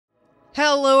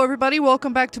Hello everybody,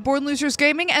 welcome back to Born Losers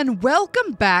Gaming, and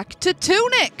welcome back to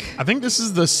Tunic! I think this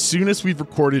is the soonest we've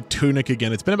recorded Tunic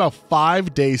again. It's been about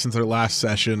 5 days since our last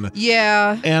session.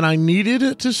 Yeah. And I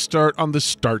needed to start on the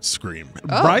start screen.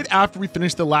 Oh. Right after we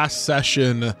finished the last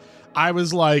session, I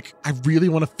was like, I really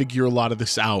want to figure a lot of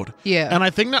this out. Yeah. And I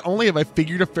think not only have I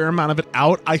figured a fair amount of it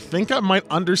out, I think I might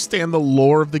understand the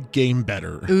lore of the game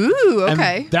better. Ooh,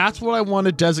 okay. And that's what I want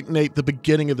to designate the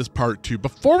beginning of this part to.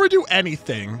 Before we do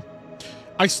anything,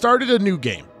 I started a new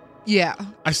game. Yeah.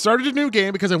 I started a new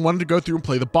game because I wanted to go through and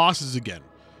play the bosses again.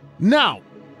 Now,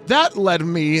 that led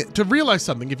me to realize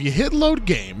something. If you hit load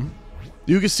game,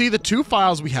 you can see the two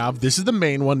files we have. This is the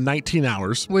main one, 19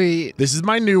 hours. Wait. This is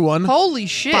my new one. Holy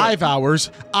shit. 5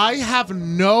 hours. I have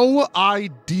no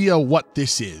idea what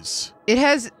this is. It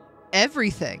has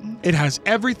everything. It has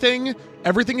everything.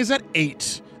 Everything is at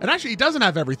 8. And actually, it doesn't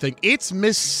have everything. It's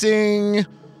missing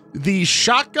the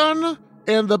shotgun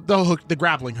and the hook, the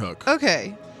grappling hook.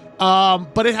 Okay.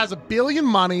 But it has $1 billion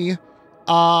money,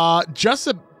 just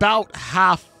about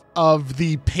half of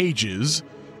the pages,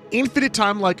 infinite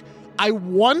time. Like, I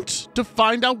want to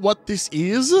find out what this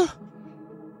is. Do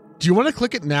you want to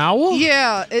click it now?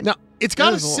 Yeah. Now, it's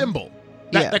got a symbol,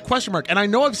 Yeah. that question mark, and I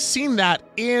know I've seen that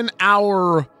in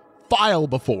our file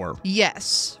before.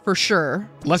 Yes, for sure.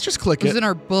 Let's just click It was it. in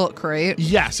our book, right?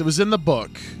 Yes, it was in the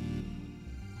book.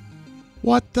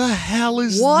 What the hell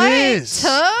is What? this?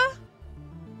 Huh?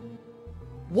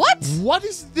 What? What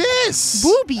is this?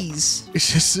 Boobies.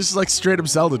 It's just this is like straight up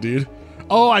Zelda, dude.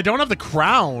 Oh, I don't have the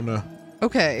crown.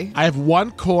 Okay. I have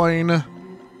 1 coin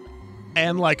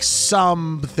and like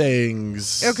some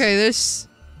things. Okay, this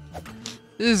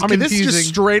is I mean, this confusing. is just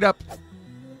straight up.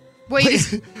 Wait,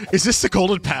 Is this the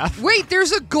golden path? wait,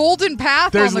 there's a golden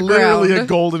path There's on the literally ground. a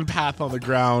golden path on the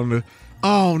ground.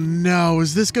 Oh no,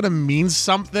 is this gonna mean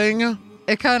something?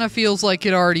 It kind of feels like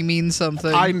it already means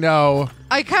something. I know.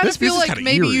 I kind of This feel music's like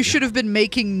kinda maybe you eerie. should have been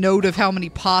making note of how many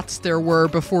pots there were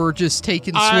before just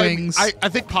taking swings. I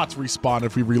think pots respawn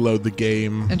if we reload the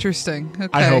game. Interesting. Okay.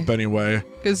 I hope anyway.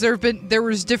 Because there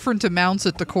was different amounts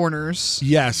at the corners.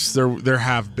 Yes, there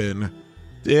have been.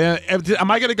 Yeah,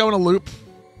 am I gonna go in a loop?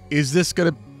 Is this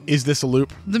a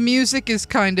loop? The music is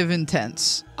kind of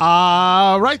intense.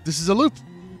 Right, this is a loop.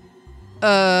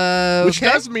 Which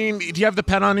okay. does mean, do you have the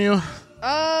pen on you?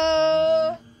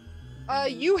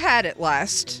 You had it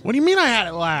last. What do you mean I had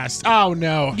it last? Oh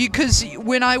no. Because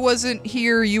when I wasn't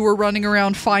here, you were running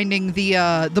around finding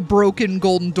the broken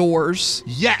golden doors.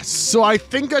 Yes, so I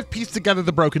think I've pieced together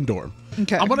the broken door.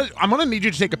 Okay. I'm gonna need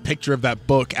you to take a picture of that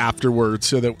book afterwards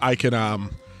so that I can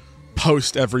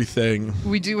post everything.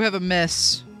 We do have a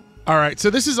miss. All right, so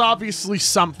this is obviously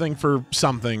something for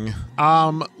something.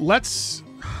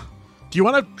 Do you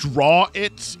want to draw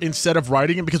it instead of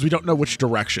writing it because we don't know which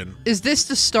direction? Is this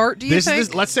the start, do you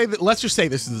think? Let's just say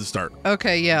this is the start.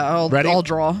 Okay, yeah, Ready? I'll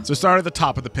draw. So start at the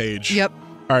top of the page. Yep.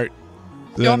 All right.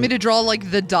 You want me to draw like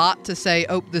the dot to say,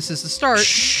 oh, this is the start?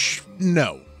 Shh,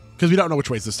 no, because we don't know which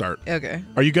way's the start. Okay.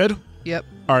 Are you good? Yep.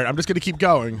 All right, I'm just going to keep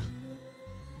going.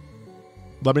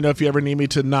 Let me know if you ever need me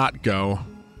to not go.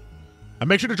 And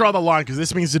make sure to draw the line because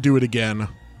this means to do it again.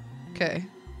 Okay.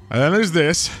 And then there's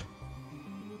this.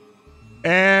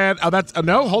 And that's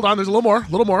no, hold on. There's a little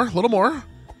more.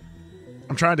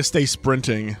 I'm trying to stay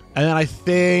sprinting. And then I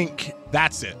think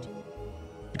that's it.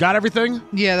 You got everything?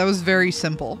 Yeah, that was very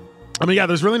simple. I mean, yeah,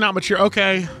 there's really not much here.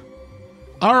 Okay.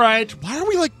 All right. Why are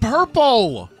we like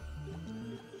purple?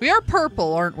 We are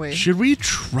purple, aren't we? Should we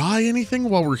try anything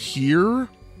while we're here?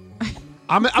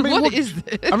 I mean, What is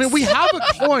this? I mean, we have a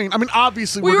coin. I mean,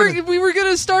 obviously, we were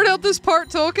gonna start out this part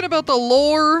talking about the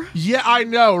lore. Yeah, I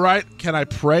know, right? Can I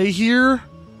pray here?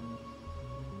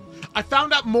 I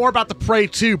found out more about the pray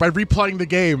too by replaying the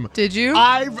game. Did you?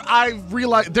 I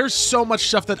realized there's so much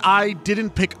stuff that I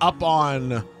didn't pick up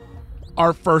on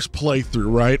our first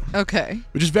playthrough, right? Okay.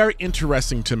 Which is very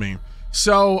interesting to me.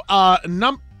 So, I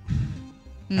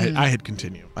hit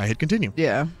continue.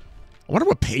 Yeah. I wonder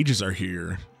what pages are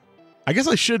here. I guess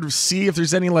I should see if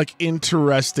there's any like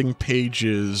interesting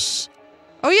pages.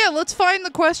 Oh yeah, let's find the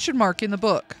question mark in the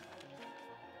book.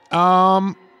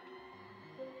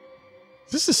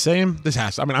 Is this the same? This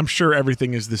has to. I mean, I'm sure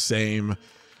everything is the same.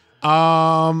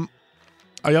 Oh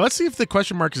yeah, let's see if the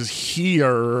question mark is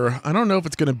here. I don't know if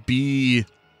it's gonna be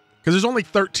because there's only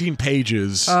 13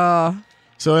 pages. So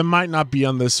it might not be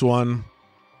on this one.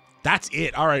 That's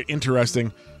it. All right,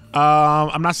 interesting.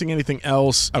 I'm not seeing anything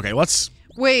else. Okay, let's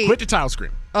quit the tile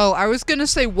screen. Oh, I was gonna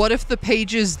say, what if the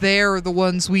pages there are the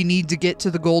ones we need to get to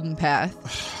the golden path?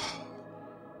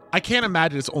 I can't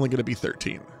imagine it's only gonna be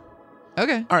 13.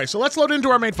 Okay. All right, so let's load into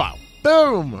our main file.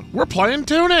 Boom! We're playing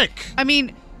Tunic! I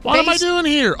mean, What am I doing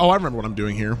here? Oh, I remember what I'm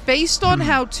doing here. Based on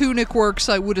how Tunic works,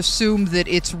 I would assume that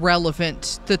it's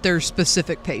relevant that there's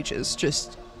specific pages,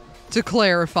 just to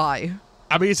clarify.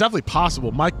 I mean, it's definitely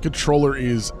possible. My controller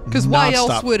is Because why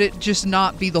else would it just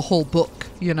not be the whole book,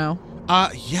 you know?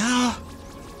 Yeah.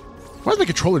 Why is my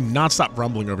controller non-stop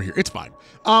rumbling over here? It's fine.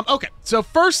 Okay, so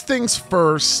first things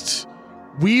first,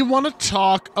 we want to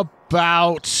talk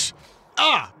about,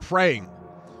 praying.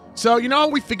 So, you know how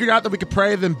we figured out that we could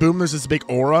pray, then boom, there's this big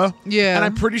aura? Yeah. And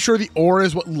I'm pretty sure the aura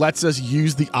is what lets us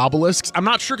use the obelisks. I'm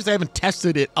not sure because I haven't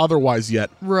tested it otherwise yet.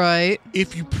 Right.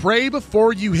 If you pray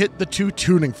before you hit the 2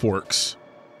 tuning forks,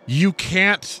 you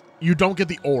don't get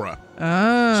the aura.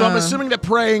 So I'm assuming that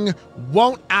praying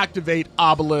won't activate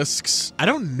obelisks. I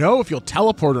don't know if you'll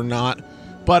teleport or not,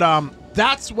 but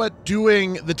that's what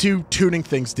doing the 2 tuning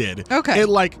things did. Okay. It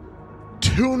like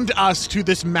tuned us to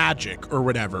this magic or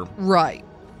whatever. Right.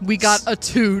 We got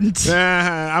attuned.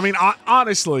 I mean,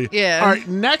 honestly. Yeah. All right,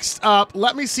 next up,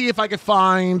 let me see if I can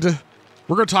find...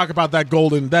 We're going to talk about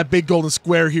that big golden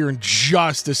square here in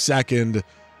just a second.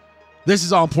 This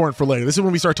is all important for later. This is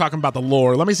when we start talking about the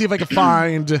lore. Let me see if I can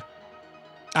find... there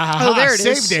it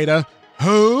save is. data.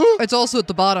 Who? It's also at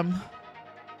the bottom.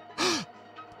 I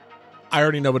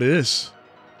already know what it is.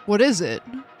 What is it?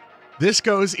 This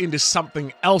goes into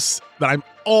something else that I'm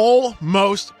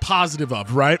almost positive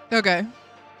of, right? Okay.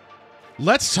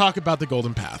 Let's talk about the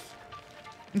golden path.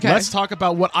 Okay. Let's talk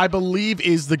about what I believe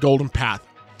is the golden path.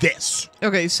 This.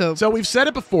 Okay, so we've said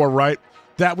it before, right?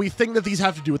 That we think that these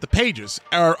have to do with the pages.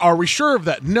 Are we sure of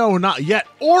that? No, not yet.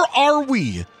 Or are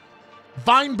we?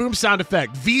 Vine boom sound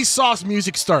effect. Vsauce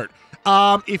music start.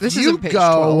 If this you isn't page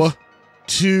go 12.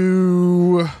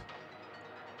 to...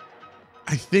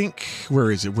 I think...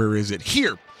 Where is it?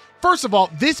 Here. First of all,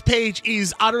 this page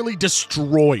is utterly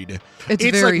destroyed. It's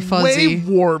very like fuzzy. way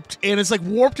warped, and it's like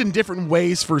warped in different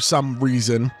ways for some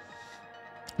reason.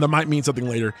 That might mean something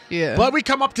later. Yeah. But we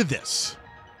come up to this.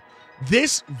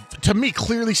 This, to me,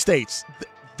 clearly states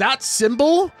that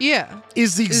symbol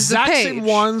is the exact same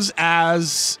ones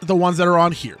as the ones that are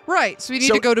on here. Right, so we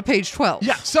need to go to page 12.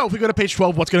 Yeah, so if we go to page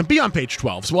 12, what's going to be on page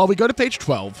 12? So, we go to page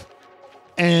 12,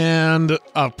 and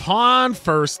upon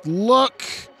first look...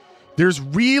 There's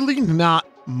really not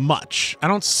much. I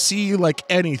don't see, like,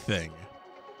 anything.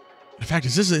 In fact,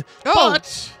 is this it? Oh.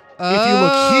 But if you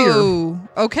look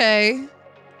here... Okay.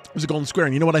 There's a golden square,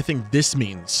 and you know what I think this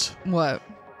means? What?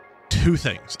 2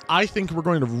 things. I think we're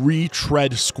going to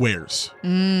retread squares.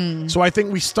 So I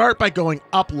think we start by going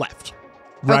up left,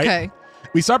 right? Okay.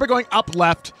 We start by going up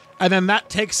left, and then that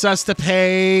takes us to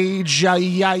page...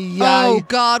 Oh,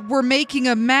 God, we're making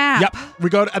a map. Yep. We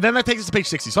go to, and then that takes us to page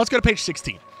 60. So let's go to page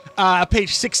 16.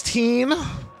 Page 16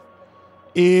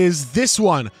 is this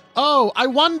one. Oh, I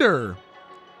wonder.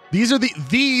 These are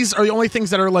the only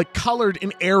things that are like colored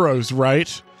in arrows,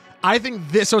 right? I think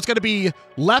this, so it's going to be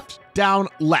left, down,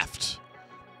 left.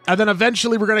 And then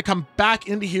eventually we're going to come back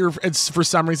into here for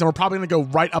some reason. We're probably going to go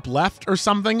right up left or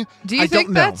something. Do you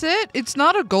think that's it? It's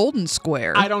not a golden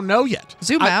square. I don't know yet.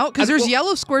 Zoom out, because there's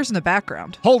yellow squares in the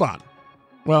background. Hold on.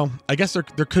 Well, I guess there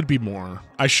could be more.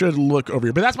 I should look over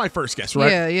here, but that's my first guess,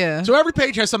 right? Yeah. So every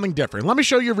page has something different. Let me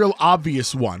show you a real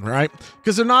obvious one, right?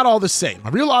 Because they're not all the same. A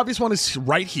real obvious one is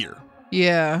right here.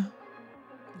 Yeah.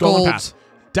 Golden path.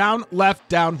 Down, left,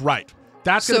 down, right.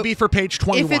 That's going to be for page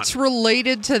 21. If it's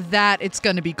related to that, it's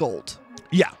going to be gold.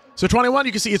 Yeah. So 21,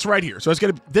 you can see it's right here. So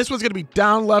this one's going to be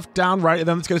down, left, down, right, and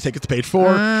then it's going to take it to page 4.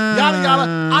 Yada,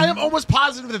 yada. I am almost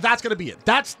positive that that's going to be it.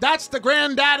 That's the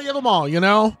granddaddy of them all, you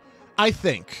know? I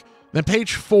think. Then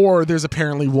page 4, there's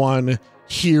apparently one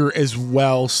here as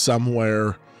well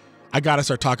somewhere. I got to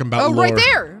start talking about lore. Right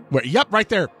there. Yep, right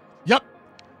there. Yep.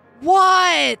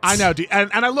 What? I know, dude. And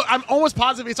I'm almost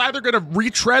positive it's either going to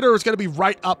retread or it's going to be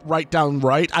right up, right down,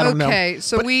 right. I don't know. Okay,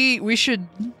 so we should...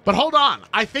 But hold on.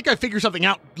 I think I figured something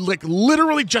out, like,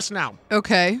 literally just now.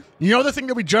 Okay. You know the thing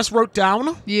that we just wrote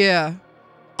down? Yeah.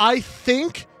 I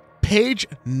think page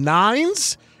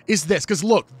 9's is this. Because,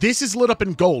 look, this is lit up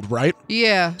in gold, right?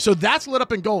 Yeah. So that's lit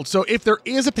up in gold. So if there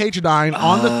is a page 9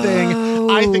 on the thing,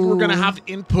 I think we're going to have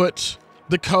to input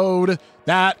the code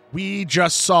that we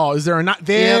just saw. Is there a not?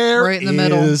 There right in the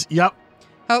middle. Yep.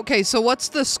 Okay, so what's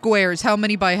the squares? How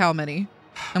many by how many?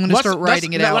 I'm going to start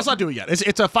writing it out. Let's not do it yet.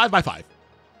 It's a 5 by 5.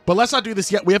 But let's not do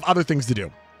this yet. We have other things to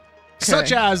do.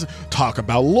 Such as talk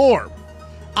about lore.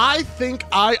 I think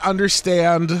I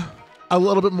understand a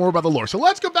little bit more about the lore. So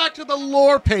let's go back to the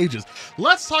lore pages.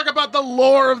 Let's talk about the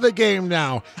lore of the game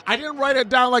now. I didn't write it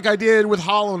down like I did with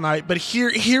Hollow Knight, but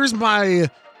here's my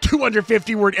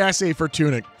 250-word essay for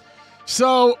Tunic.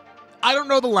 So I don't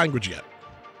know the language yet.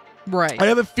 Right. I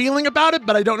have a feeling about it,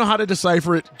 but I don't know how to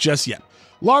decipher it just yet.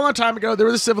 Long, long time ago, there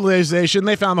was a civilization.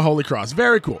 They found the Holy Cross.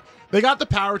 Very cool. They got the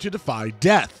power to defy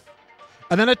death.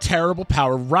 And then a terrible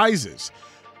power rises.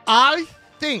 I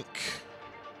think,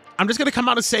 I'm just going to come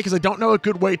out and say, because I don't know a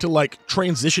good way to like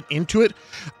transition into it.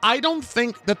 I don't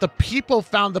think that the people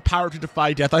found the power to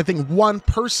defy death. I think one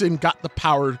person got the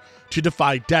power to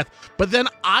defy death. But then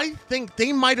I think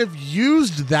they might have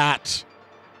used that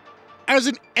as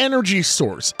an energy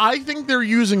source. I think they're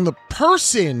using the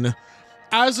person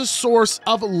as a source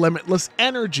of limitless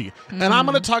energy. And I'm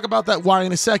going to talk about that why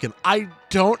in a second. I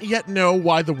don't yet know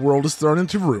why the world is thrown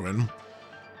into ruin.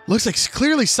 Looks like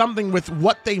clearly something with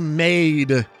what they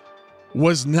made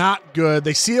was not good.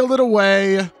 They sealed it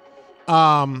away.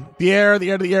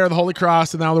 The Holy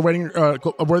Cross, and now they're waiting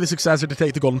a worthy successor to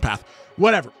take the golden path.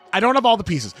 Whatever. I don't have all the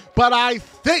pieces, but I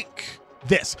think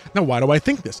this. Now, why do I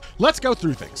think this? Let's go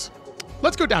through things.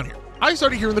 Let's go down here. I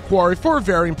started here in the quarry for a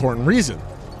very important reason.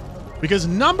 Because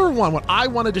number one, what I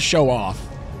wanted to show off,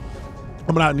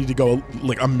 I'm gonna need to go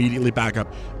like immediately back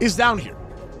up, is down here.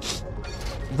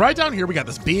 Right down here, we got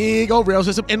this big old rail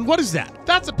system. And what is that?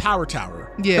 That's a power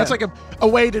tower. Yeah. That's like a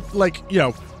way to like, you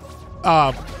know,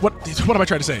 what am I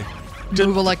trying to say?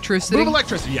 Move electricity? Move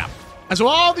electricity, yeah. And so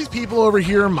all these people over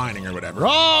here are mining or whatever.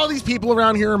 All these people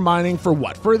around here are mining for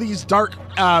what? For these dark,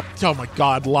 oh my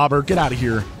God, Lobber, get out of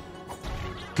here.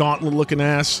 Gauntlet looking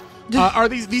ass. Are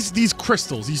these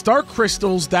crystals, these dark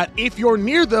crystals that if you're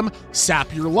near them,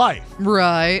 sap your life.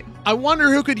 Right. I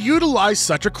wonder who could utilize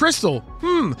such a crystal.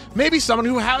 Maybe someone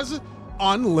who has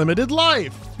unlimited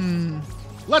life.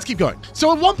 Let's keep going.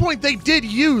 So at one point they did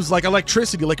use like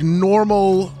electricity, like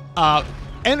normal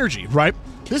energy, right?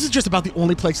 This is just about the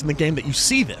only place in the game that you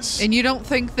see this. And you don't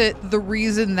think that the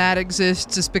reason that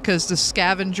exists is because the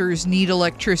scavengers need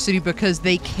electricity because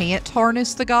they can't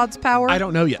harness the god's power? I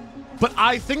don't know yet. But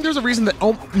I think there's a reason that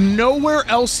nowhere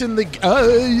else in the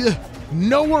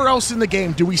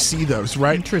game do we see those,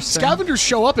 right? Interesting. Scavengers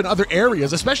show up in other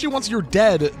areas, especially once you're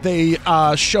dead. They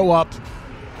show up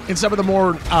in some of the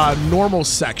more normal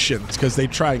sections because they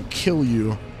try and kill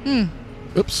you.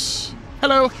 Oops.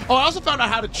 Hello. Oh, I also found out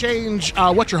how to change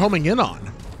what you're homing in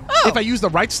on. Oh. If I use the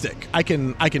right stick, I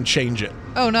can change it.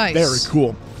 Oh, nice. Very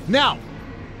cool. Now,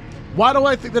 why do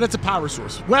I think that it's a power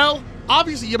source? Well,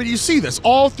 obviously, yeah, but you see this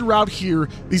all throughout here.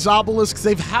 These obelisks,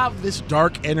 they have this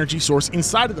dark energy source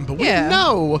inside of them. But we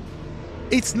know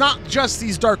it's not just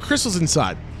these dark crystals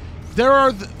inside. There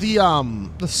are the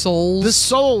souls. The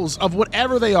souls of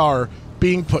whatever they are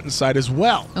being put inside as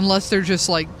well. Unless they're just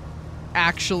like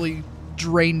actually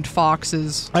drained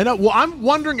foxes. I know. Well, I'm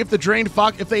wondering if the drained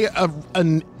fox, if they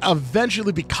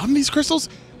eventually become these crystals,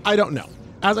 I don't know.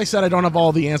 As I said, I don't have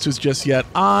all the answers just yet.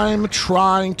 I'm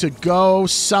trying to go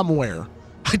somewhere.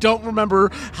 I don't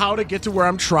remember how to get to where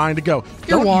I'm trying to go.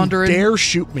 You're wandering. Don't you dare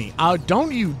shoot me.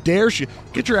 Don't you dare shoot.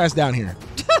 Get your ass down here.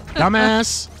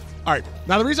 Dumbass. All right.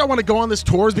 Now, the reason I want to go on this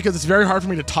tour is because it's very hard for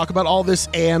me to talk about all this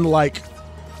and, like,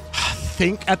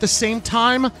 think at the same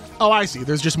time. Oh, I see.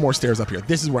 There's just more stairs up here.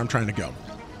 This is where I'm trying to go.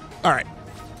 All right.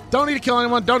 Don't need to kill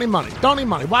anyone. Don't need money. Don't need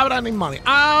money. Why would I need money?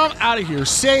 I'm out of here.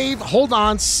 Save. Hold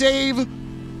on. Save.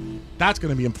 That's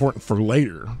going to be important for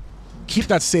later. Keep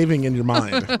that saving in your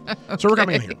mind. So we're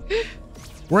coming in here.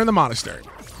 We're in the monastery.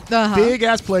 Big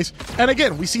ass place. And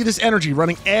again, we see this energy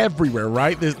running everywhere,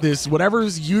 right? This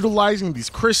whatever's utilizing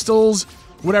these crystals,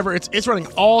 whatever, it's running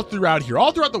all throughout here,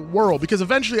 all throughout the world, because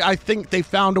eventually I think they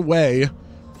found a way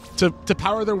to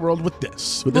power their world with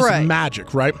this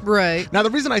magic, right? Right. Now,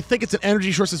 the reason I think it's an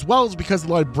energy source as well is because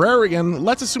the librarian,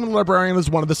 let's assume the librarian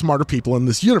is one of the smarter people in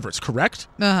this universe, correct?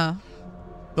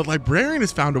 The librarian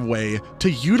has found a way to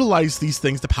utilize these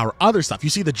things to power other stuff. You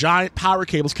see the giant power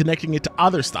cables connecting it to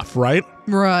other stuff, right?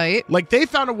 Right. Like they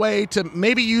found a way to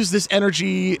maybe use this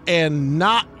energy and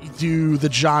not do the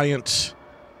giant...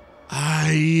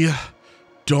 I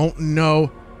don't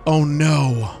know. Oh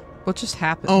no. What just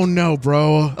happened? Oh no,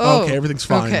 bro. Oh, okay, everything's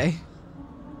fine. Okay.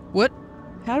 What?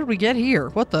 How did we get here?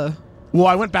 What the? Well,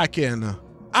 I went back in.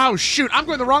 Oh shoot, I'm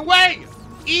going the wrong way!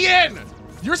 Ian!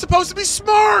 You're supposed to be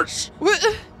smart! What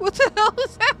the hell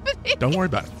is happening? Don't worry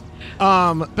about it.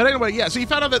 But anyway, yeah, so you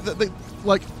found out that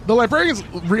the librarians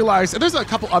realized, and there's a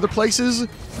couple other places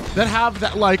that have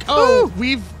that, like,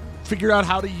 we've figured out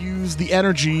how to use the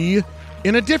energy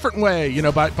in a different way, you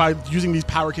know, by using these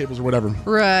power cables or whatever.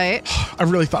 Right. I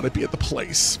really thought I'd be at the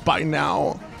place by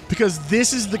now, because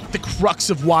this is the crux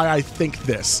of why I think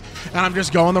this. And I'm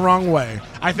just going the wrong way.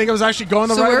 I think I was actually going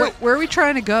the right way. Where are we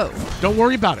trying to go? Don't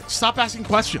worry about it. Stop asking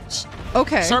questions.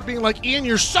 Okay. Start being like, Ian,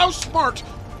 you're so smart.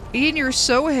 Ian, you're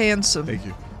so handsome. Thank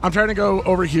you. I'm trying to go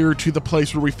over here to the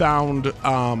place where we found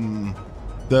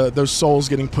those souls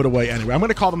getting put away anyway. I'm going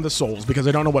to call them the souls because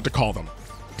I don't know what to call them.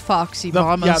 foxy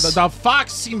mamas. Yeah, the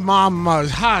foxy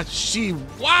mamas.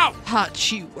 Wow.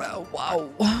 Wow.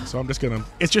 So I'm just gonna.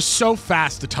 It's just so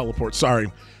fast to teleport.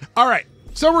 Sorry. All right.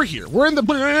 So we're here. We're in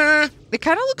the. It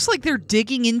kind of looks like they're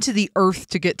digging into the earth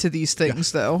to get to these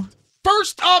things, though.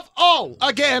 First of all,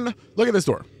 again, look at this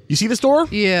door. You see this door?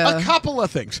 Yeah. A couple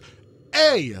of things.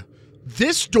 A,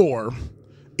 this door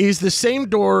is the same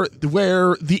door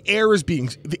where the air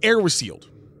was sealed.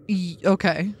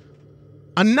 Okay.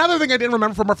 Another thing I didn't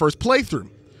remember from our first playthrough.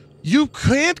 You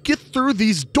can't get through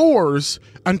these doors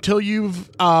until you've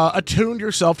attuned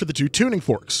yourself to the 2 tuning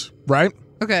forks, right?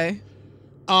 Okay.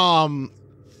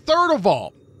 Third of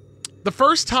all,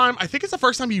 I think it's the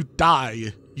first time you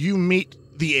die, you meet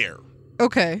the air.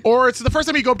 Okay. Or it's the first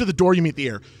time you go up to the door, you meet the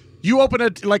air. You open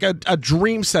a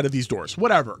dream set of these doors.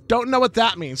 Whatever. Don't know what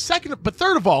that means. But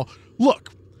third of all, look,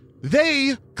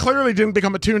 they clearly didn't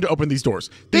become attuned to open these doors.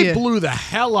 They blew the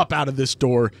hell up out of this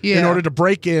door in order to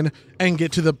break in and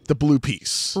get to the blue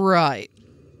piece. Right.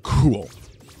 Cool.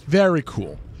 Very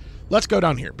cool. Let's go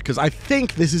down here because I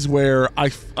think this is where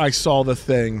I saw the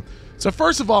thing. So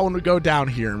first of all, when we go down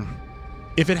here,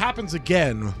 if it happens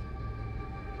again,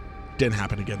 didn't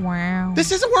happen again. Wow.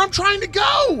 This isn't where I'm trying to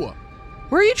go.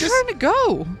 Where are you trying to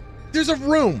go? There's a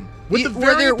room with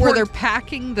where they're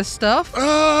packing the stuff.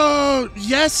 Oh,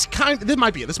 yes, kind. This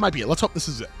might be it. Let's hope this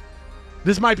is it.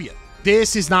 This might be it.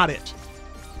 This is not it.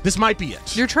 This might be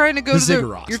it. You're trying to go to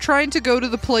ziggurat. You're trying to go to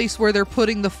the place where they're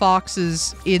putting the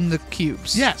foxes in the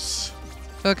cubes. Yes.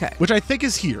 Okay. Which I think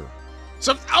is here.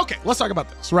 So okay, let's talk about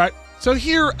this. Right. So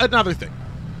here, another thing.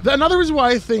 Another reason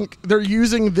why I think they're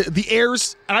using the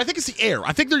airs, and I think it's the air.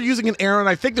 I think they're using an air, and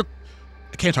I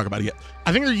can't talk about it yet.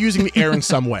 I think they're using the air in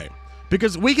some way.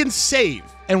 Because we can save,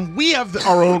 and we have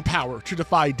our own power to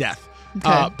defy death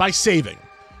by saving.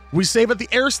 We save at the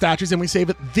air statues, and we save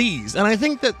at these. And I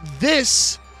think that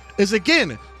this is,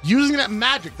 again, using that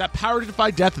magic, that power to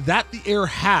defy death that the air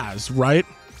has, right?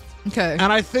 Okay.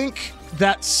 And I think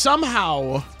that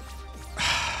somehow...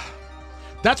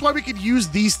 That's why we could use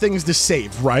these things to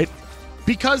save, right?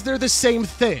 Because they're the same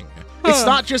thing. It's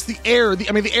not just the air.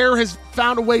 The air has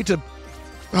found a way to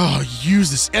use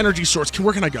this energy source.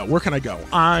 Where can I go?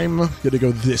 I'm going to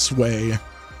go this way.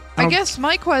 I guess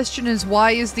my question is,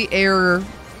 why is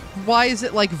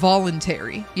it like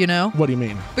voluntary, you know? What do you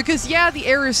mean? Because, the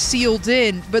air is sealed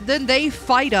in, but then they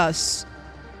fight us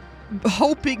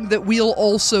hoping that we'll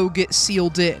also get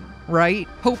sealed in. Right?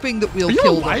 Hoping that we'll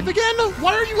kill them. Are you alive again?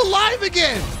 Why are you alive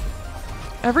again?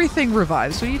 Everything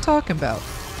revives. What are you talking about?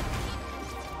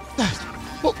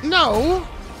 Well, no.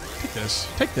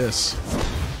 Take this.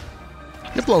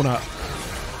 You're blown up.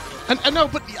 And no,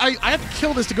 but I have to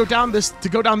kill this to go down this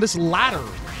ladder.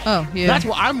 Oh, yeah. That's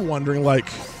what I'm wondering, like.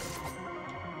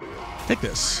 Take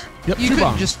this. Yep, you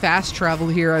couldn't just fast travel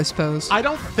here, I suppose. I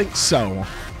don't think so.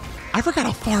 I forgot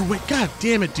how far away. God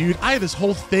damn it, dude. I had this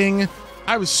whole thing.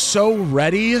 I was so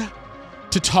ready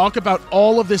to talk about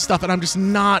all of this stuff, and I'm just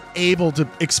not able to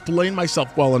explain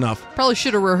myself well enough. Probably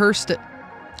should have rehearsed it.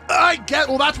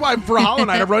 Well, that's why for Hollow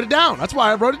Knight I wrote it down. That's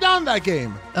why I wrote it down in that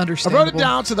game. Understandable. I wrote it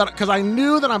down so that because I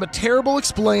knew that I'm a terrible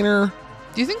explainer.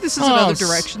 Do you think this is another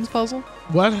Directions puzzle?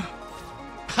 What?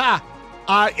 Ha!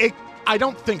 I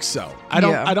don't think so. I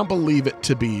don't believe it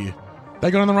to be. Did I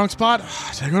go in the wrong spot?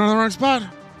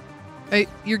 Hey,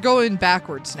 you're going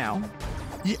backwards now.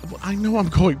 Yeah, well, I know I'm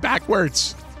going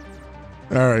backwards.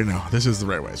 All right, no, this is the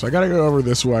right way. So I got to go over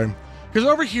this way. Because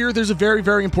over here, there's a very,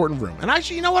 very important room. And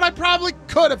actually, you know what? I probably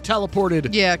could have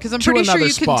teleported. Yeah, because I'm pretty sure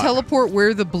you can teleport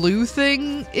where the blue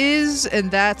thing is,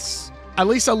 and that's at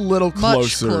least a little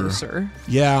closer. Much closer.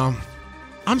 Yeah.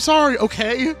 I'm sorry,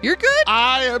 okay? You're good.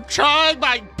 I am trying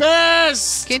my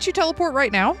best. Can't you teleport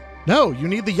right now? No, you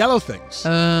need the yellow things.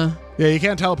 Yeah, you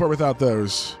can't teleport without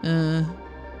those. Did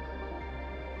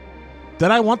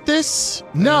I want this?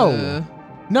 No.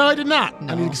 No, I did not.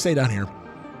 No. I need to stay down here.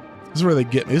 This is where they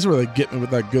get me. With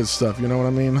that good stuff. You know what I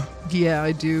mean? Yeah,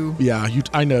 I do. Yeah,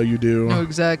 I know you do. Know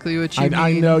exactly what you mean.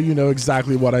 I know you know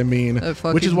exactly what I mean.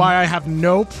 Which is why I have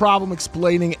no problem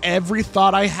explaining every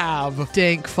thought I have.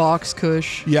 Dank fox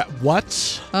kush. Yeah,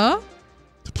 what? Huh?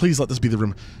 Please let this be the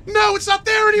room. No, it's not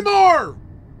there anymore!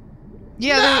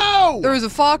 Yeah, no! There was a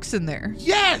fox in there.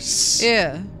 Yes!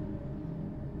 Yeah.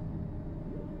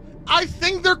 I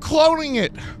think they're cloning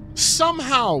it.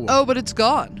 Somehow. Oh, but it's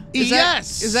gone.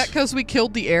 Yes. Is that because we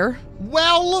killed the air?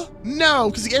 Well, no,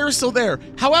 because the air is still there.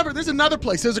 However, there's another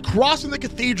place. There's a cross in the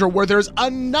cathedral where there's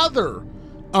another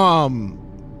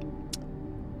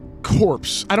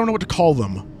corpse. I don't know what to call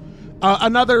them.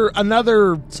 Another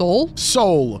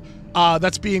soul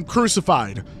that's being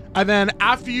crucified. And then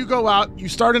after you go out, you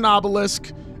start an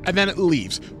obelisk, and then it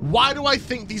leaves. Why do I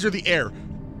think these are the air?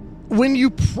 When you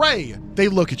pray, they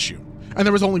look at you. And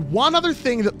there was only one other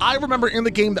thing that I remember in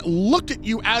the game that looked at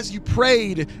you as you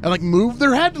prayed and like moved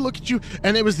their head to look at you,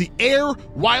 and it was the air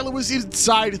while it was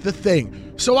inside the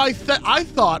thing. So I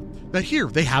thought that here,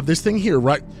 they have this thing here,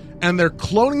 right? And they're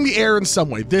cloning the air in some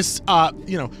way. This,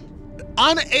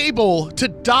 unable to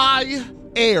die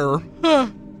air.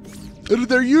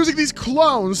 They're using these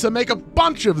clones to make a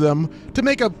bunch of them to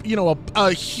make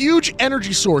a huge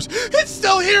energy source. It's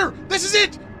still here. This is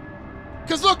it.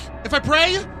 Because look, if I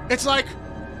pray, it's like,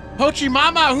 Hochi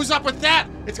Mama, who's up with that?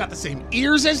 It's got the same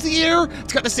ears as the air.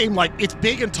 It's got the same, like, it's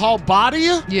big and tall body.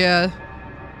 Yeah.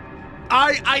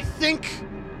 I think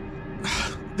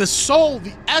the soul,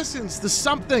 the essence, the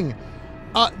something.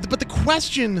 But the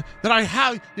question that I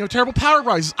have, terrible power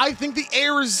rises. I think the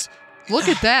air is... Look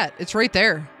at that. It's right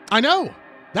there. I know.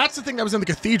 That's the thing that was in the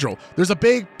cathedral. There's a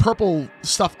big purple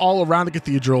stuff all around the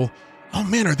cathedral. Oh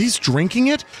man, are these drinking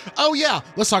it? Oh yeah,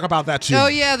 let's talk about that too. Oh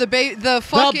yeah, the babies.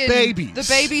 The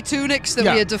baby tunics that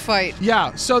we had to fight.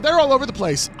 Yeah, so they're all over the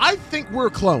place. I think we're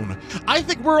a clone. I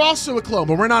think we're also a clone,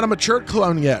 but we're not a mature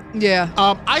clone yet. Yeah.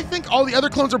 I think all the other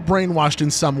clones are brainwashed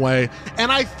in some way, and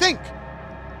I think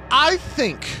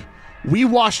we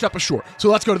washed up ashore. So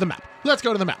let's go to the map. Let's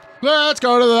go to the map. Let's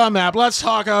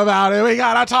talk about it. We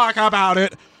gotta talk about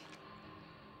it.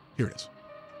 Here it is.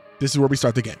 This is where we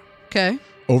start the game. Okay.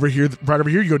 Over here, right over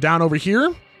here, you go down over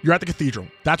here, you're at the cathedral.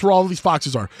 That's where all of these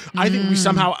foxes are. I think we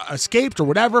somehow escaped or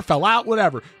whatever, fell out,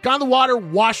 whatever. Got in the water,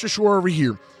 washed ashore over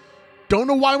here. Don't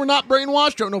know why we're not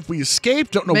brainwashed. Don't know if we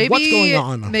escaped. Don't know what's going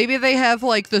on. Maybe they have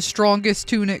like the strongest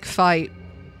Tunic fight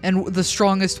and the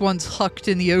strongest ones hucked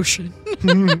in the ocean.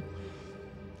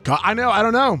 God, I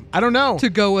don't know. To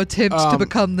go attempt to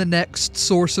become the next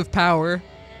source of power.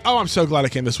 Oh, I'm so glad I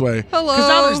came this way. Hello. Because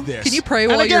now there's this. Can you pray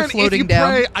while you're floating down?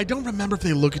 Pray, I don't remember if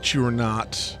they look at you or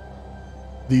not.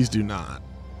 These do not.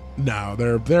 No,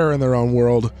 they're in their own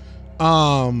world.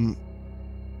 But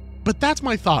that's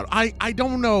my thought. I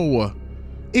don't know.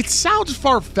 It sounds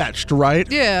far-fetched, right?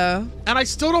 Yeah. And I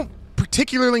still don't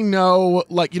particularly know,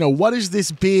 like, what is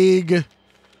this big...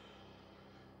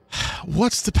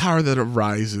 What's the power that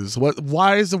arises?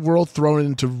 Why is the world thrown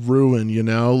into ruin,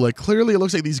 Like, clearly it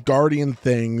looks like these guardian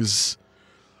things,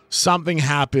 something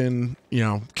happened,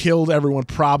 killed everyone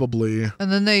probably.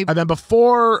 And then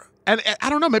before, and I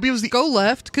don't know, maybe it was Go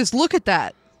left, because look at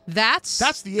that.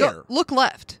 That's the air. Look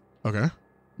left. Okay.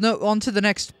 No, on to the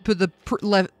next,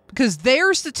 left, because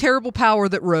there's the terrible power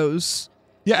that rose.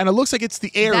 Yeah, and it looks like it's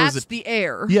the air. That's the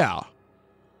air. Yeah.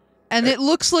 And it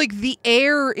looks like the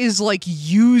air is like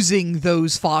using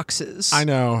those foxes. I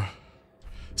know.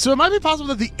 So it might be possible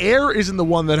that the air isn't the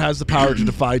one that has the power to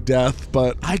defy death,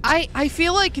 but I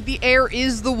feel like the air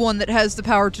is the one that has the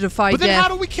power to defy death. But then how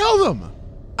do we kill them?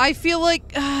 I feel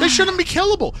like... they shouldn't be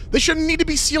killable. They shouldn't need to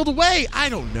be sealed away. I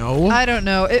don't know. I don't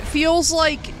know. It feels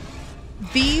like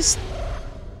these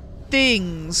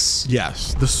things...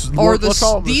 Yes. These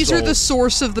are the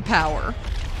source of the power.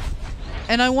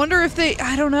 And I wonder if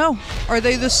I don't know. Are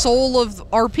they the soul of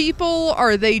our people?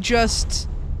 Are they just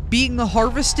being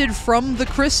harvested from the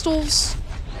crystals?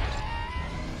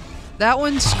 That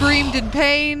one screamed in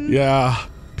pain. Yeah.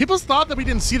 People thought that we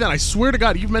didn't see that. I swear to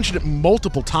God, you've mentioned it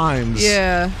multiple times.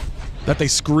 Yeah. That they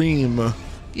scream.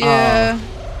 Yeah.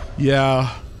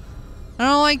 Yeah. I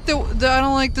don't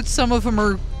like that some of them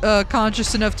are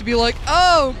conscious enough to be like,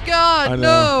 oh God,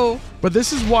 no. But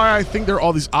this is why I think there are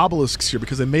all these obelisks here,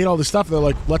 because they made all this stuff. They're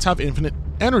like, let's have infinite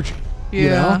energy.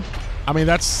 Yeah. I mean,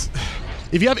 if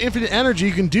you have infinite energy,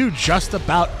 you can do just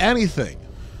about anything.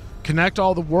 Connect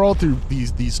all the world through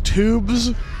these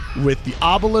tubes, with the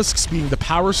obelisks being the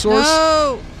power source.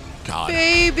 No, God,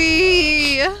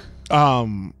 baby.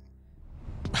 And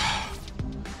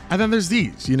then there's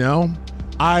these.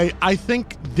 I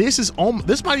think this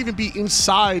might even be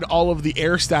inside all of the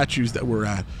air statues that we're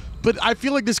at. But I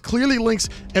feel like this clearly links,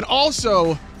 and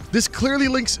also this clearly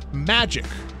links magic.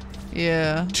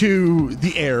 Yeah. To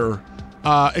the air.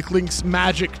 It links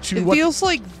magic to It feels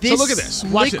like this, so look at this.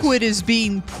 liquid is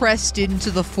being pressed into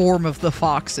the form of the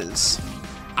foxes.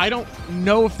 I don't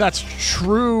know if that's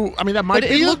true. I mean, that might be.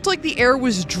 But it looked like the air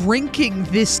was drinking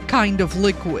this kind of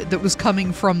liquid that was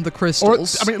coming from the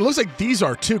crystals. It looks like these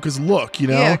are too, because look,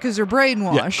 Yeah, because they're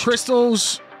brainwashed. Yeah,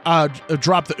 crystals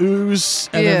drop the ooze,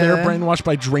 and then they're brainwashed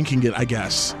by drinking it, I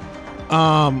guess.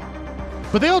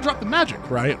 But they all drop the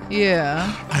magic, right?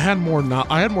 Yeah. I had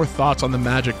more thoughts on the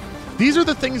magic. These are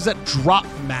the things that drop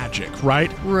magic,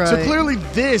 right? Right. So clearly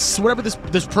whatever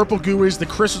this purple goo is, the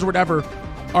crystals or whatever,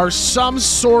 are some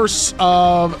source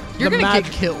of You're the gonna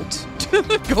magic. get killed.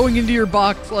 going into your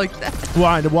box like that.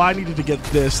 Well, I needed to get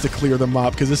this to clear them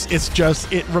up because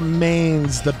it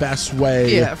remains the best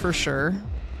way. Yeah, for sure.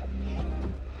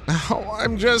 Oh,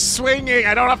 I'm just swinging.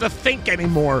 I don't have to think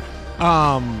anymore.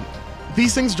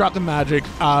 These things drop the magic.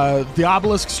 The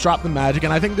obelisks drop the magic,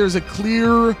 and I think there's a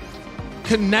clear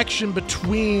connection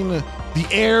between the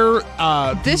air.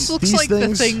 This looks like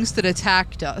the things that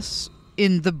attacked us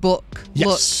in the book.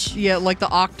 Yes. Look, yeah, like the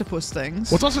octopus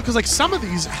things. Well, it's also because like some of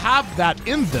these have that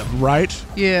in them, right?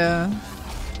 Yeah.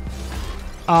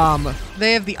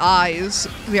 They have the eyes,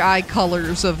 the eye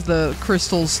colors of the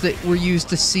crystals that were used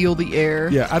to seal the air.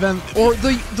 Yeah, and then or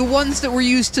the ones that were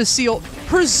used to seal.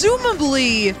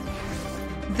 Presumably,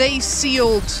 they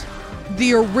sealed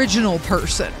the original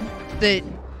person that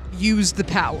used the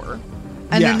power,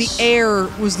 and then the air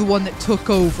was the one that took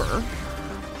over,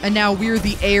 and now we're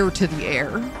the heir to the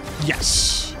air.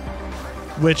 Yes,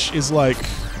 which is like,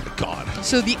 God.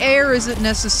 So the heir isn't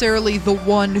necessarily the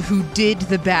one who did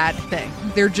the bad thing.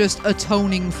 They're just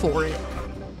atoning for it.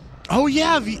 Oh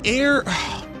yeah, the heir.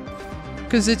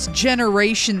 Because it's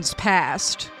generations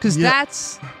past. Because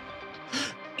that's...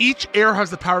 Each heir has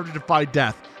the power to defy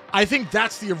death. I think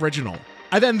that's the original.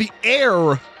 And then the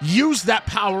heir used that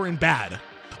power in bad.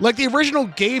 Like the original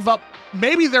gave up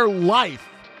maybe their life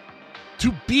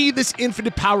to be this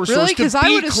infinite power source. Really? Because I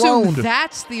would cloned. assume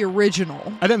that's the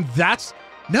original. And then that's...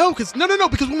 No, because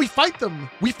when we fight them,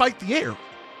 we fight the heir.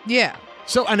 Yeah.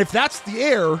 So, and if that's the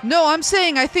heir... No, I'm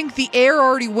saying I think the heir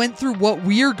already went through what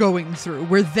we're going through,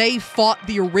 where they fought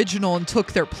the original and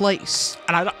took their place.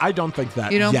 And I don't think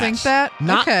that. You don't think that?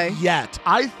 Not okay. yet.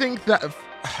 I think that...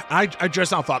 I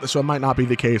just now thought this, so it might not be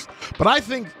the case. But I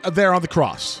think they're on the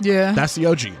cross. Yeah. That's the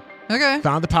OG. Okay.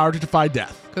 Found the power to defy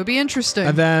death. Could be interesting.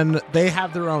 And then they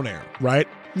have their own heir, right?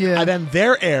 Yeah. And then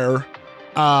their heir...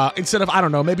 instead of, I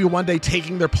don't know, maybe one day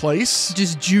taking their place.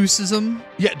 Just juices them.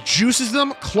 Yeah, juices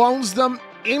them, clones them,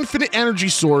 infinite energy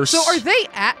source. So are they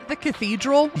at the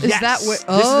cathedral? Is yes. that what?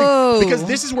 Oh. Because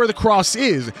this is where the cross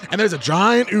is. And there's a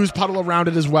giant ooze puddle around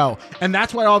it as well. And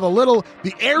that's why all the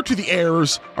heir to the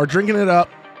heirs are drinking it up.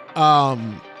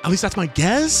 At least that's my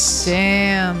guess.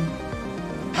 Damn.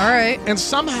 All right. And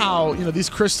somehow, these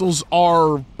crystals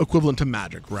are equivalent to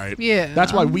magic, right? Yeah.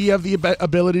 That's why we have the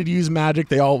ability to use magic.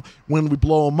 They all, when we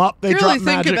blow them up, they drop magic.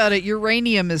 Really think about it.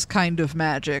 Uranium is kind of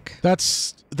magic.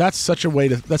 That's such a thing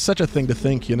to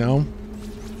think, Wow, look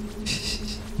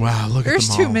at them all.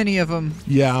 There's too many of them.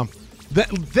 Yeah.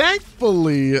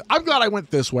 Thankfully, I'm glad I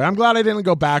went this way. I'm glad I didn't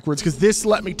go backwards because this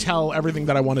let me tell everything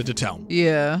that I wanted to tell.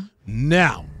 Yeah.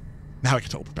 Now I can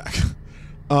teleport back.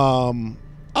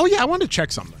 Oh yeah, I wanted to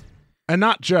check something. And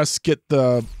not just get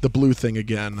the blue thing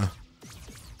again.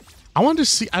 I wanted to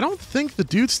see, I don't think the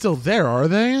dude's still there, are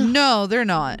they? No, they're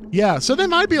not. Yeah, so they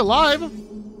might be alive.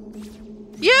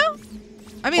 Yeah.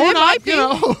 I mean, or they not, might be.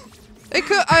 It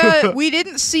could, we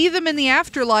didn't see them in the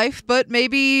afterlife, but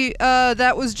maybe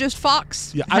that was just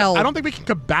Fox. Yeah, hell. I don't think we can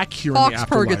come back here Fox in the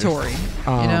afterlife. purgatory,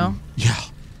 Yeah.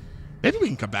 Maybe we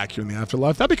can come back here in the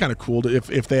afterlife. That'd be kind of cool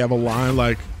if they have a line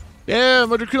like, yeah,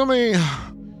 would you kill me?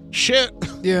 Shit.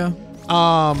 Yeah.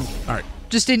 All right.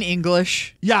 Just in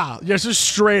English. Yeah, just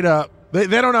straight up. They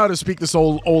don't know how to speak this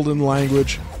olden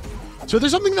language. So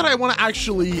there's something that I want to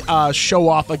actually show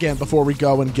off again before we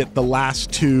go and get the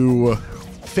last two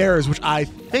fairs, which I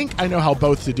think I know how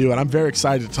both to do, and I'm very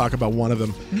excited to talk about one of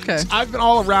them. Okay. So I've been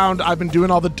all around. I've been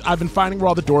finding where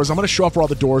all the doors. I'm going to show off where all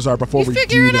the doors are before we do that. You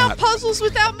figuring out puzzles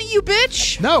without me, you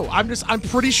bitch? No, I'm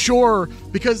pretty sure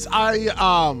because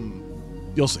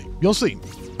you'll see.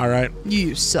 All right.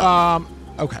 You suck.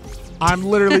 Okay. I'm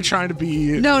literally trying to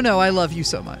be... No, I love you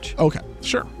so much. Okay,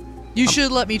 sure. You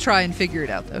should let me try and figure it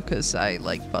out, though, because I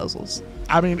like puzzles.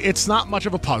 I mean, it's not much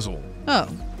of a puzzle. Oh.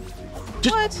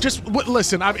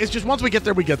 Listen, it's just once we get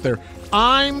there, we get there.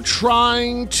 I'm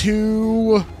trying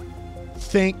to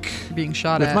think... You're being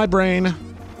shot with my brain.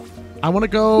 I want to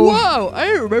go... Whoa,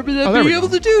 I remember that being able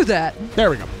to do that.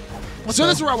 There we go. So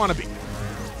this is where I want to be.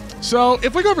 So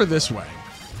if we go over this way...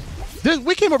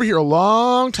 we came over here a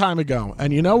long time ago,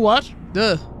 and you know what?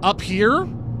 Up here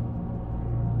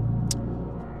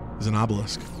is an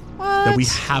obelisk that we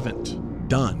haven't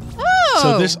done. Oh,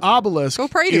 so this obelisk go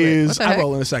pray to it. What the heck? I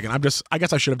will in a second. I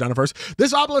guess I should have done it first.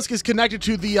 This obelisk is connected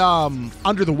to the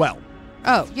under the well.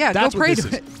 Oh yeah, That's go pray to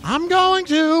is. it. I'm gonna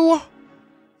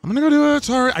go do it.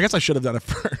 Sorry, I guess I should have done it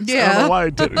first. Yeah. I don't know why I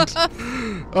didn't.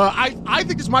 I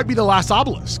think this might be the last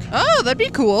obelisk. Oh, that'd be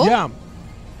cool. Yeah.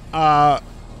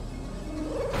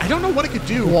 I don't know what it could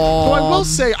do. So I will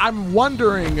say I'm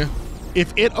wondering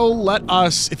if it'll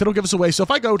give us away. So if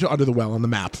I go to under the well on the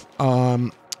map,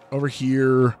 over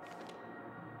here,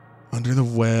 Under the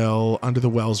well. Under the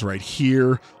well's right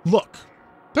here. Look,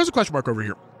 there's a question mark over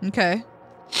here. Okay.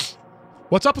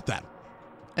 What's up with that?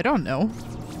 I don't know.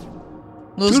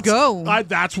 Let's go.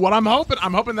 That's what I'm hoping.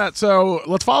 I'm hoping that. So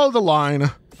let's follow the line.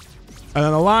 And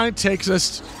then the line takes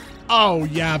us. Oh,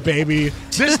 yeah, baby.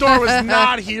 This door was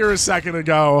not here a second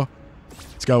ago.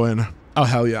 Let's go in. Oh,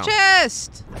 hell yeah.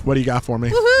 Chest. What do you got for me?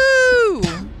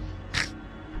 Woohoo.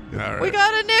 Right. We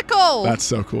got a nickel. That's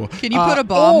so cool. Can you put a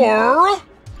bomb? Or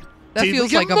that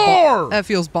feels like more. That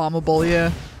feels bombable,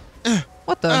 yeah.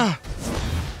 What the?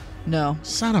 No.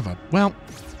 Son of a. Well,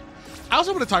 I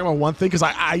also want to talk about one thing because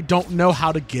I don't know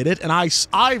how to get it, and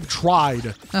I've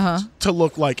tried to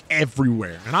look like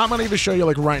everywhere, and I'm gonna even show you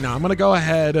like right now. I'm gonna go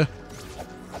ahead. I'm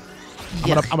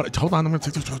gonna hold on. I'm gonna.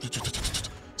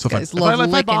 So if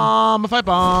I bomb, and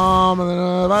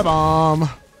then if I bomb.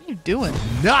 What are you doing?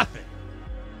 Nothing.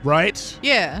 Right?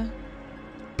 Yeah. And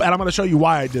I'm gonna show you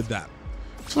why I did that.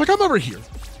 So I come over here,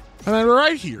 and then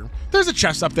right here, there's a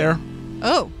chest up there.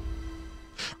 Oh.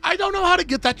 I don't know how to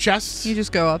get that chest. You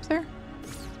just go up there?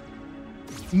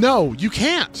 No, you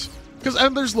can't. Because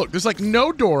there's like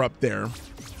no door up there.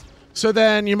 So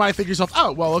then you might think to yourself,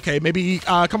 oh, well, okay, maybe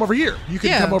come over here. You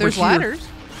can come over there's here. Ladders.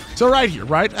 So right here,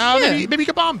 right? Maybe you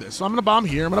can bomb this. So I'm going to bomb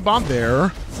here. I'm going to bomb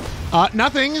there.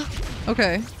 Nothing.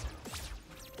 Okay.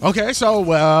 Okay, so,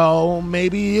 well,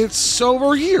 maybe it's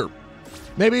over here.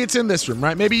 Maybe it's in this room,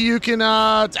 right? Maybe you can,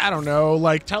 I don't know,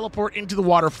 like teleport into the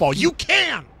waterfall. You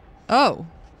can! Oh.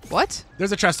 What?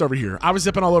 There's a chest over here. I was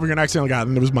zipping all over here and accidentally got it,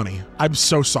 and it was money. I'm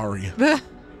so sorry.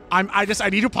 I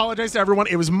need to apologize to everyone.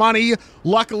 It was money,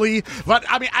 luckily. But,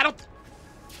 I mean,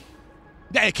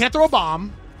 yeah, you can't throw a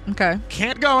bomb. Okay.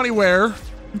 Can't go anywhere.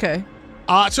 Okay.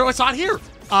 So it's not here.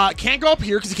 Can't go up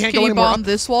here because you can't go anywhere. Can you bomb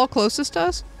this wall closest to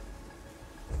us?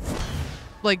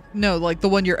 Like, no, like the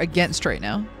one you're against right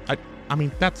now. I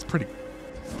mean, that's pretty...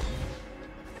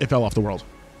 It fell off the world.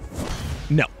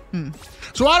 No.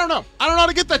 So I don't know. I don't know how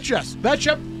to get that chest.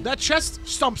 That chest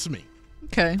stumps me.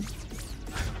 Okay.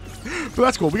 But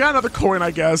that's cool. We got another coin,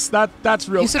 I guess. That's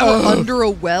real. You said we're under a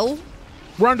well?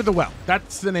 We're under the well.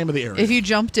 That's the name of the area. If you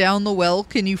jump down the well,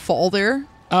 can you fall there?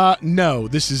 No.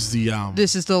 This is the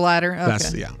This is the ladder? Okay.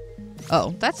 That's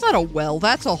Oh, that's not a well.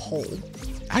 That's a hole.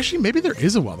 Actually, maybe there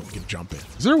is a well that we can jump in.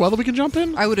 Is there a well that we can jump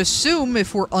in? I would assume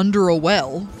if we're under a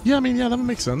well. Yeah, I mean, yeah, that would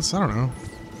make sense. I don't know.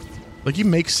 Like, you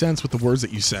make sense with the words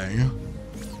that you say.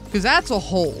 Because that's a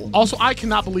hole. Also, I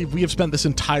cannot believe we have spent this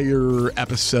entire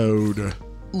episode...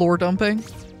 Lore dumping?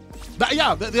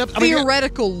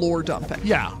 Theoretical lore dumping.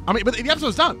 Yeah. I mean, but the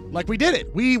episode's done. Like, we did it.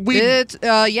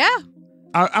 Yeah.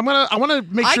 I want to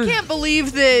make sure... I can't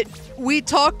believe that we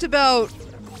talked about...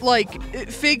 like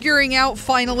figuring out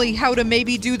finally how to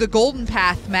maybe do the Golden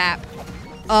Path map.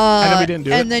 And then we didn't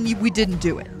do it. And then we didn't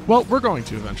do it. Well, we're going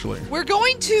to eventually. We're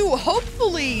going to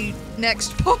hopefully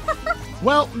next part.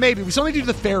 Well, maybe. We still need to do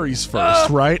the fairies first,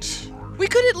 right? We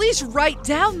could at least write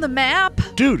down the map.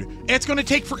 Dude, it's going to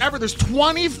take forever. There's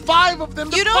 25 of them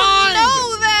to find. You don't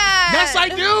know that. Yes, I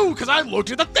do, because I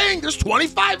looked at the thing. There's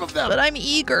 25 of them. But I'm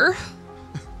eager.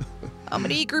 I'm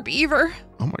an eager beaver.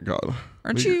 Oh, my God.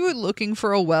 Aren't you looking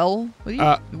for a well? What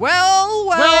are you,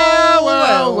 well.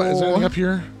 Is there anything up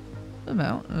here?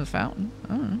 A fountain. I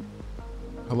don't know.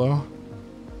 Hello?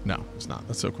 No, it's not.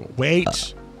 That's so cool.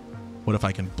 Wait. What if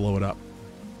I can blow it up?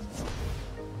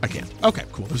 I can't. Okay,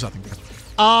 cool. There's nothing there.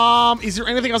 Is there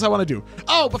anything else I want to do?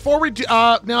 Oh, before we do,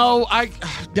 no,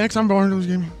 next I'm born to this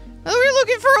game. Oh, we're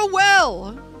looking for a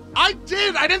well. I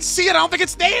didn't see it. I don't think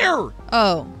it's there.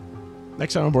 Oh.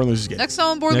 Next time on Born Losers Gaming. Next time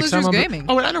on Born Losers Gaming.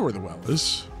 Oh, wait, I know where the well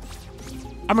is.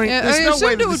 I mean, yeah, there's no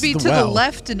way assumed it would be to the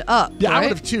left and up. Yeah, right? I would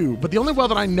have too. But the only well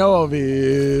that I know of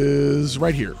is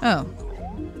right here. Oh.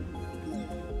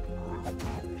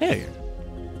 Hey,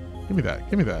 give me that.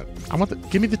 Give me that. I want the.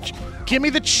 Give me the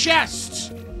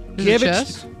chest. Give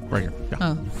it. Right here. Yeah.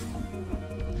 Oh.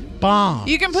 Bomb.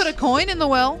 You can put a coin in the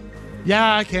well.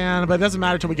 Yeah, I can, but it doesn't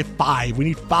matter until we get 5. We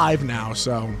need 5 now,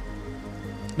 so.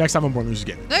 Next time on Born Losers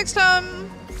Gaming. Next time.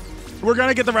 We're going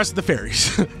to get the rest of the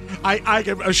fairies. I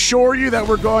can assure you that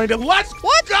we're going to. Let's go!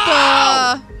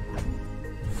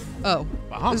 Oh.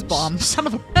 It was bombed. Son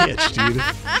of a bitch, dude.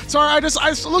 Sorry,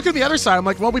 I looked at the other side. I'm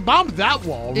like, well, we bombed that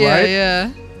wall, right?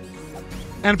 Yeah.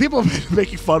 And people have been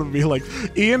making fun of me. Like,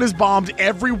 Ian has bombed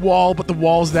every wall but the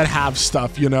walls that have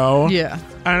stuff, you know? Yeah.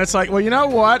 And it's like, well, you know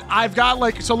what? I've got,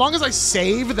 like, so long as I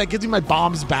save, that gives me my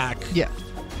bombs back. Yeah.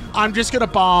 I'm just going to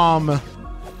bomb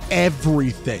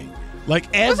everything. Like,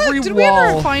 every wall. Did we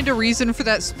ever find a reason for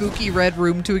that spooky red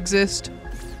room to exist?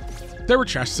 There were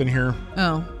chests in here.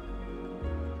 Oh.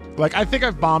 Like, I think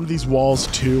I've bombed these walls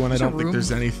too, and I don't think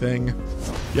there's anything.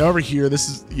 Yeah, over here,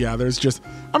 there's just,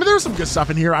 I mean, there's some good stuff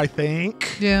in here, I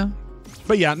think. Yeah.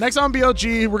 But yeah, next on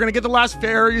BLG, we're going to get the last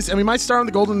fairies, and we might start on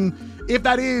the golden, if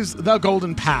that is the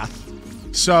golden path.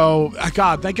 So,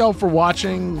 God, thank y'all for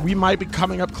watching. We might be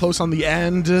coming up close on the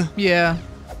end. Yeah.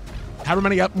 However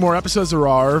many more episodes there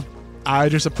are, I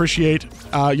just appreciate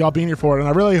y'all being here for it, and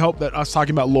I really hope that us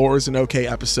talking about lore is an okay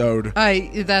episode.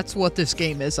 That's what this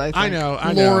game is, I think. I know.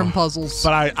 Lore and puzzles.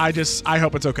 But I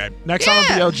hope it's okay. Next time on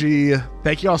BLG,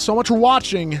 thank you all so much for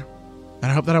watching, and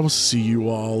I hope that I will see you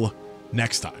all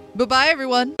next time. Bye-bye,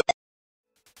 everyone.